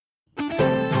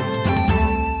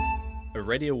a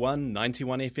Radio 1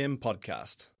 91 FM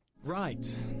podcast. Right.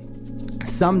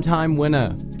 Sometime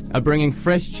Winner are bringing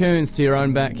fresh tunes to your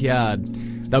own backyard.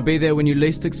 They'll be there when you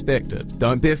least expect it.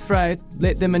 Don't be afraid.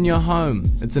 Let them in your home.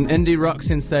 It's an indie rock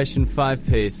sensation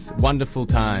 5-piece. Wonderful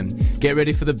time. Get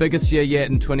ready for the biggest year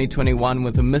yet in 2021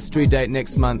 with a mystery date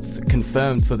next month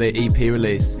confirmed for their EP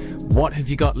release. What have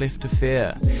you got left to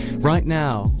fear? Right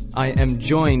now, I am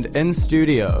joined in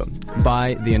studio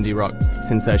by the indie rock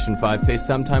sensation 5-piece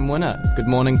Sometime Winner. Good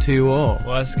morning to you all.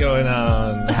 What's going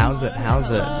on? How's it?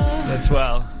 That's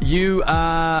well. You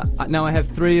are... Now, I have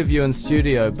three of you in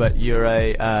studio, but you're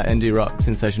a indie rock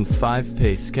sensation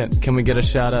 5-piece. Can we get a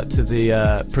shout-out to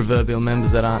the proverbial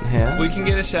members that aren't here? We can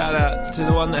get a shout out to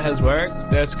the one that has work.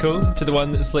 That's cool. To the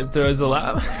one that slipped through his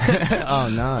alarm. Oh,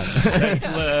 no. That's,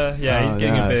 he's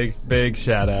getting a big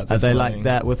shout out. Are they like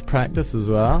that with practice as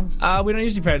well? We don't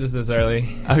usually practice this early.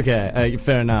 Okay,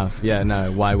 fair enough. Yeah,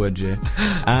 no, why would you?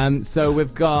 So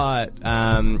we've got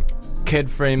Kid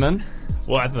Freeman.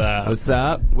 What the? What's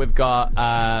up? We've got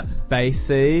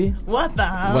Basie. What the?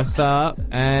 What's up?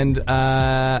 And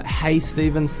Hey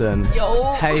Stevenson.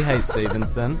 Yo. Hey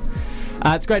Stevenson.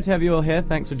 It's great to have you all here.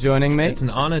 Thanks for joining me. It's an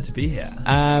honour to be here.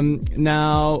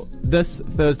 Now, this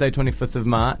Thursday, 25th of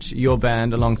March, your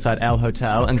band, alongside Al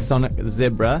Hotel and Sonic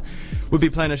Zebra, will be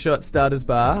playing a show at Starters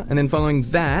Bar. And then following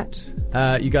that,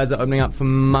 you guys are opening up for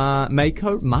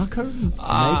Marco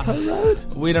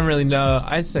Road? We don't really know.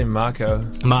 I'd say Marco.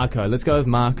 Let's go with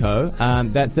Marco.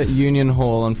 That's at Union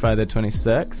Hall on Friday the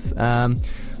 26th.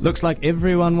 Looks like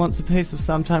everyone wants a piece of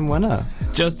Sometime Winner.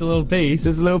 Just a little piece.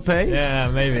 Just a little piece? Yeah,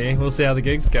 maybe. We'll see how the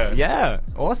gigs go. Yeah,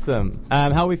 awesome.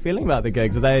 How are we feeling about the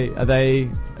gigs? Are they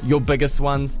your biggest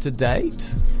ones to date?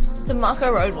 The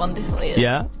Marco Road one definitely is.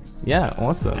 Yeah,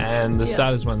 awesome. And the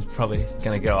Starters one's probably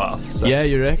going to go off. So Yeah,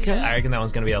 you reckon? I reckon that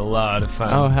one's going to be a lot of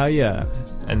fun. Oh, hell yeah.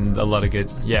 And a lot of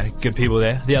good people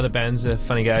there. The other bands are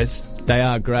funny guys. They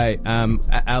are great.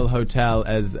 Al Hotel,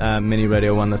 as many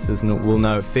Radio 1 listeners will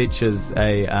know, features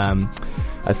a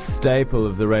staple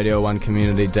of the Radio 1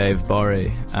 community, Dave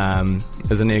Borry.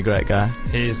 Isn't he a great guy?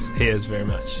 He is very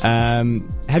much.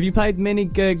 Have you played many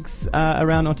gigs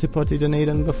around Otepoti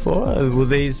Dunedin before? Will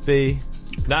these be...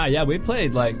 We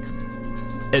played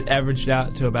it averaged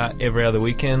out to about every other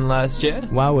weekend last year.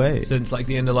 Wowee. Since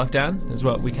the end of lockdown is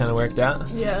what we kind of worked out.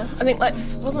 Yeah, I think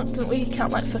didn't we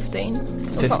count 15 or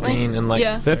 15 something?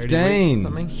 and 15.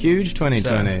 something. Huge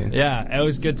 2020. So, yeah, it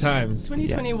was good times.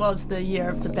 2020 was the year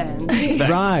of the band.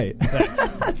 Right.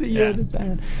 The year of the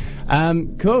band.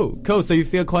 Cool. So you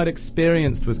feel quite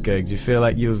experienced with gigs. You feel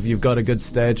like you've got a good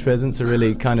stage presence, a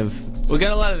really kind of... We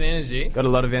got a lot of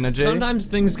energy. Sometimes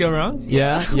things go wrong.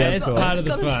 Yeah, it's part of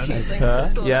the fun.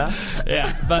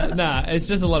 Yeah, but it's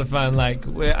just a lot of fun.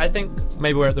 I think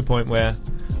maybe we're at the point where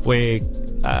we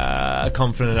are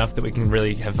confident enough that we can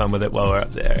really have fun with it while we're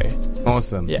up there.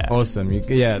 Awesome. Yeah. Awesome.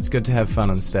 It's good to have fun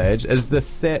on stage. Has the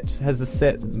set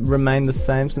remained the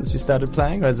same since you started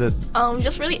playing, or is it...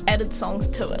 just really added songs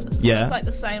to it. Yeah. So it's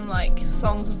the same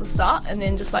songs as the start, and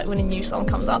then just when a new song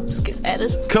comes up, just gets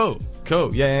added. Cool.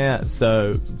 Yeah.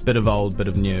 So, bit of old, bit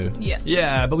of new.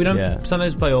 Yeah, but we don't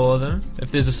sometimes play all of them.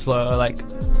 If there's a slow,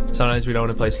 sometimes we don't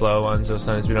want to play slower ones, or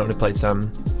sometimes we don't want to play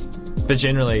some. But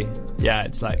generally,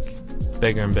 it's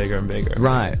bigger and bigger and bigger.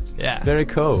 Right. Yeah. Very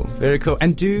cool.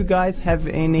 And do you guys have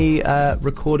any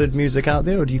recorded music out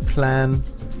there, or do you plan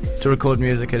to record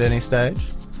music at any stage?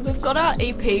 We've got our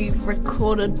EP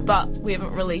recorded, but we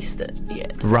haven't released it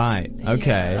yet. Right.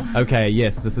 Okay. Yeah. Okay.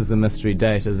 Yes, this is the mystery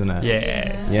date, isn't it?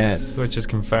 Yes. Which is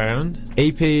confirmed.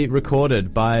 EP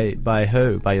recorded by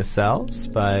who? By yourselves?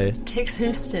 By Tex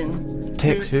Houston.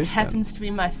 Tex who Houston happens to be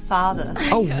my father.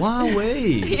 Oh,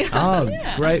 wowee!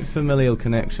 Great familial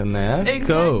connection there. Exactly.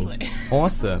 Cool.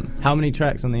 Awesome. How many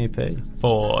tracks on the EP?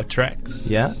 4 tracks.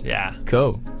 Yeah. Yeah.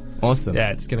 Cool. Awesome. Yeah,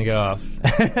 it's gonna go off.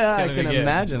 I can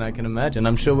imagine.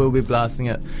 I'm sure we'll be blasting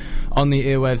it on the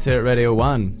airwaves here at Radio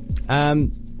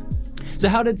 1. So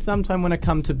how did Sometime Winner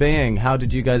come to being? How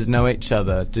did you guys know each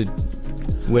other?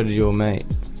 Where did you all meet?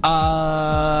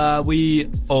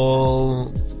 We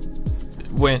all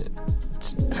went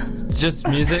just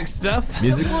music stuff.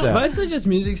 Mostly just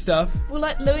music stuff. Well,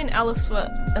 Louie and Alice were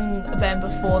in a band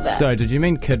before that. Sorry, did you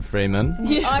mean Kid Freeman?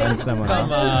 Yeah. And someone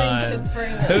Come else?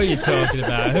 on. Who are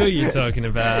you talking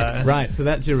about? Right, so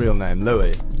that's your real name,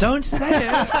 Louie. Don't say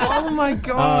it. Oh my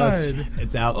god.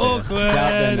 It's out there. Awkward. It's out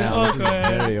there now. This is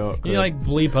Awkward. very awkward. Can you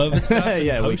bleep over stuff?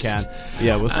 Yeah, we post? can.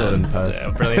 Yeah, we'll sort it in post.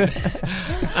 Yeah, brilliant.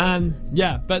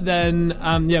 But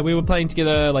then we were playing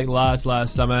together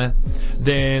last summer.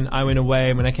 Then I went away,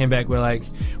 and when I came back back, we're like,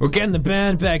 we're getting the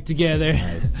band back together.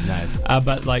 Nice.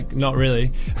 But like, not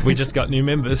really. We just got new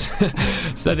members.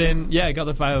 So then, yeah, got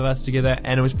the 5 of us together,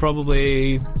 and it was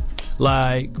probably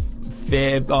like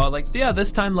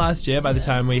this time last year, by the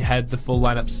time we had the full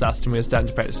lineup sussed and we were starting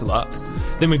to practice a lot.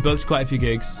 Then we booked quite a few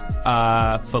gigs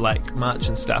for like March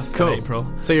and stuff. Cool. In April.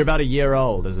 So you're about a year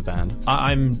old as a band.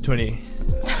 I'm 20.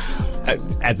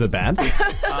 As a band?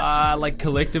 Like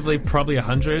collectively, probably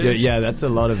 100. Yeah, that's a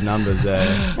lot of numbers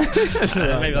there.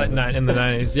 Maybe like in the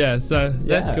 90s. Yeah, so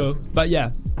that's cool. But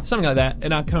yeah, something like that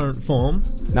in our current form.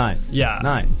 Nice. Yeah.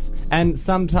 Nice. And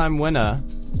sometime winner,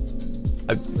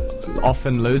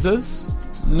 often losers?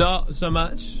 Not so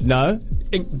much. No?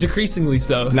 Decreasingly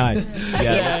so. Nice.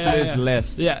 Yeah, let's lose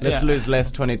less. Let's lose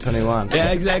less 2021.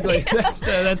 Yeah, exactly. That's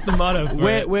the motto for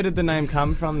it. Where did the name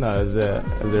come from, though? Is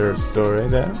there a story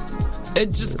there?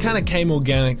 It just kind of came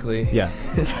organically. Yeah.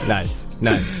 Nice.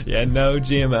 Yeah, no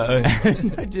GMO.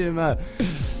 No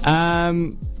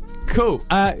GMO. Cool.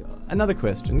 Another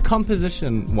question: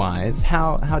 composition-wise,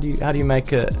 how do you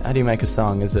make a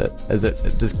song?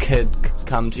 Does Kid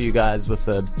come to you guys with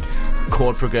a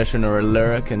chord progression or a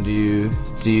lyric, and do you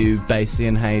Basie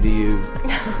and Hey, do you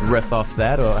riff off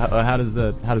that, or how does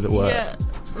it work? Yeah,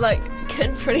 like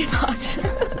Kid pretty much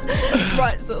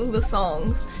writes all the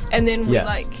songs, and then we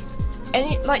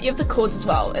you have the chords as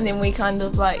well, and then we kind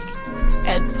of like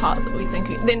add parts that we think.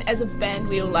 Then as a band,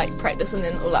 we'll like practice, and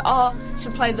then we'll like,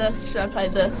 should I play this?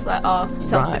 Like, sounds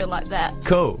better like that.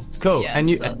 Cool. Yeah, and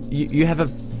you have a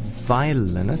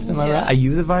violinist, am I right? Are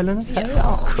you the violinist? Yeah.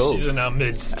 Oh, cool. She's in our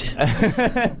midst.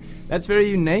 That's very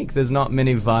unique. There's not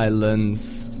many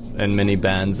violins in many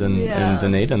bands in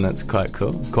Dunedin. That's quite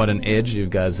cool. Quite an edge you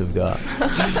guys have got.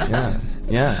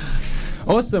 Yeah.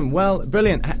 Awesome. Well,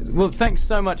 brilliant. Well, thanks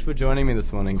so much for joining me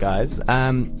this morning, guys.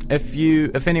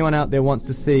 If anyone out there wants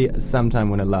to see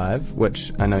Sometime Winner live,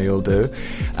 which I know you'll do,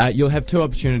 you'll have 2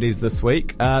 opportunities this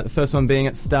week. The first one being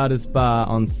at Starters Bar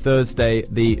on Thursday,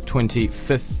 the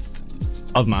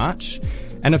 25th of March.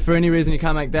 And if for any reason you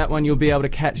can't make that one, you'll be able to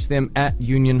catch them at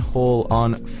Union Hall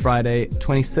on Friday,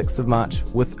 26th of March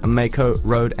with Mako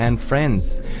Road and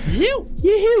Friends.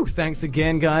 Yoo-hoo! Thanks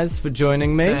again, guys, for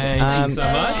joining me. Thank you so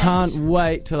much. Can't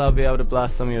wait till I'll be able to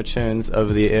blast some of your tunes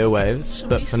over the airwaves.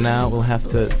 But for now, we'll have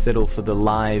to settle for the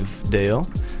live deal.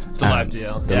 The live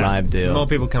deal. Live deal. More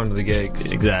people come to the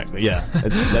gigs. Exactly, yeah.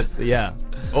 That's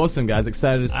awesome, guys.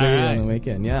 Excited to see you on the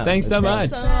weekend. Yeah. Thanks so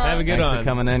much. Have a good one. Thanks for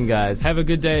coming in, guys. Have a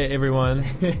good day, everyone.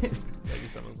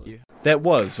 That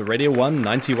was a Radio 1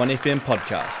 91 FM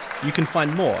podcast. You can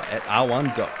find more at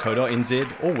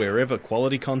r1.co.nz or wherever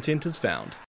quality content is found.